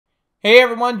Hey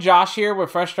everyone, Josh here with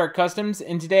Fresh Start Customs,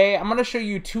 and today I'm going to show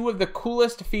you two of the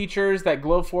coolest features that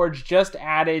Glowforge just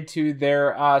added to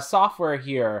their software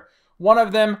here. One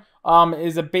of them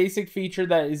is a basic feature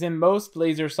that is in most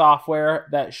laser software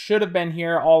that should have been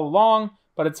here all along,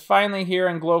 but it's finally here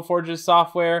in Glowforge's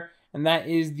software, and that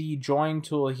is the join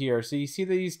tool here. So you see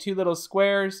these two little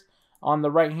squares on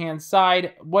the right hand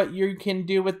side. What you can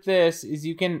do with this is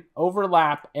you can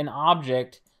overlap an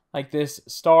object like this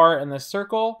star and the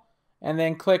circle, and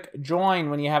then click join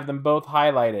when you have them both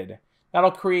highlighted. That'll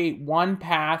create one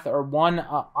path or one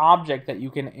object that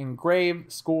you can engrave,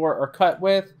 score, or cut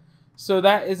with. So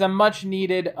that is a much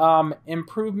needed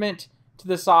improvement to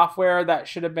the software that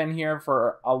should have been here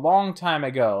for a long time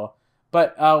ago.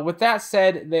 But with that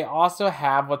said, they also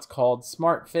have what's called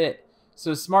Smart Fit.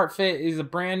 So Smart Fit is a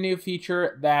brand new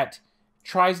feature that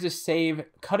tries to save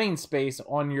cutting space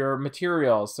on your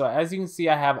materials. So as you can see,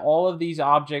 I have all of these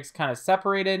objects kind of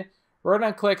separated. We're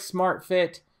going to click Smart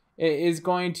Fit. It is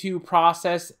going to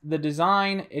process the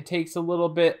design. It takes a little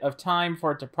bit of time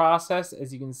for it to process,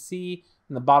 as you can see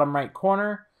in the bottom right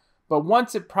corner. But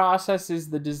once it processes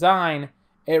the design,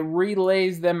 it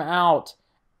relays them out,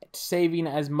 saving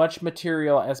as much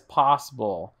material as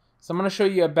possible. So I'm going to show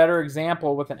you a better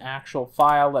example with an actual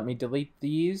file. Let me delete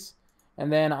these.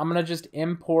 And then I'm going to just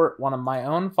import one of my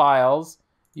own files.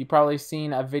 You've probably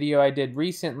seen a video I did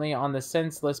recently on the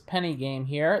senseless penny game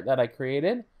here that I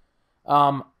created.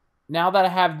 Now that I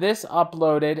have this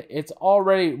uploaded, it's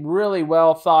already really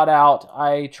well thought out.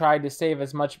 I tried to save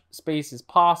as much space as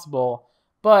possible,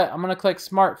 but I'm going to click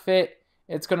Smart Fit.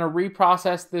 It's going to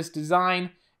reprocess this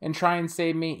design and try and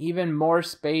save me even more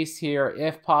space here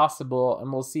if possible, and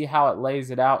we'll see how it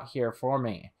lays it out here for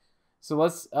me. So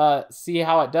let's see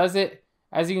how it does it.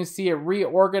 As you can see, it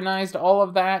reorganized all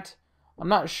of that. I'm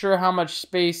not sure how much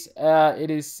space it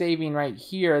is saving right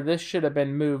here. This should have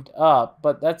been moved up,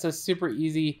 but that's a super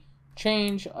easy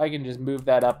change. I can just move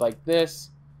that up like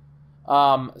this.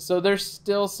 So there's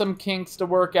still some kinks to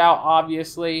work out,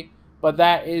 obviously, but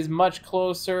that is much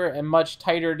closer and much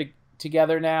tighter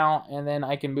together now. And then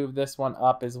I can move this one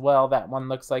up as well. That one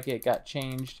looks like it got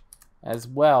changed as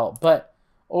well. But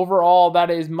overall, that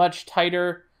is much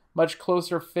tighter, much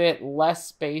closer fit, less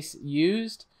space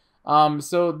used.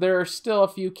 So there are still a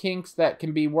few kinks that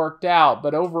can be worked out,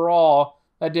 but overall,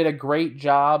 that did a great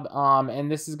job, and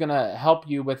this is going to help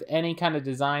you with any kind of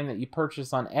design that you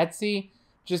purchase on Etsy.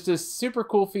 Just a super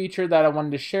cool feature that I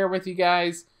wanted to share with you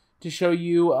guys to show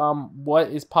you what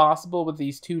is possible with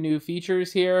these two new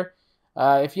features here.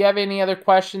 If you have any other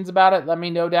questions about it, let me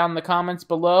know down in the comments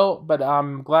below, but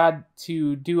I'm glad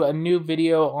to do a new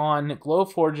video on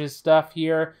Glowforge's stuff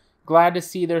here. Glad to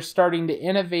see they're starting to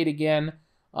innovate again.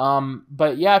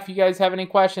 But yeah, if you guys have any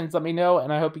questions, let me know,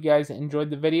 and I hope you guys enjoyed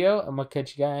the video, and we'll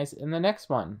catch you guys in the next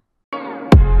one.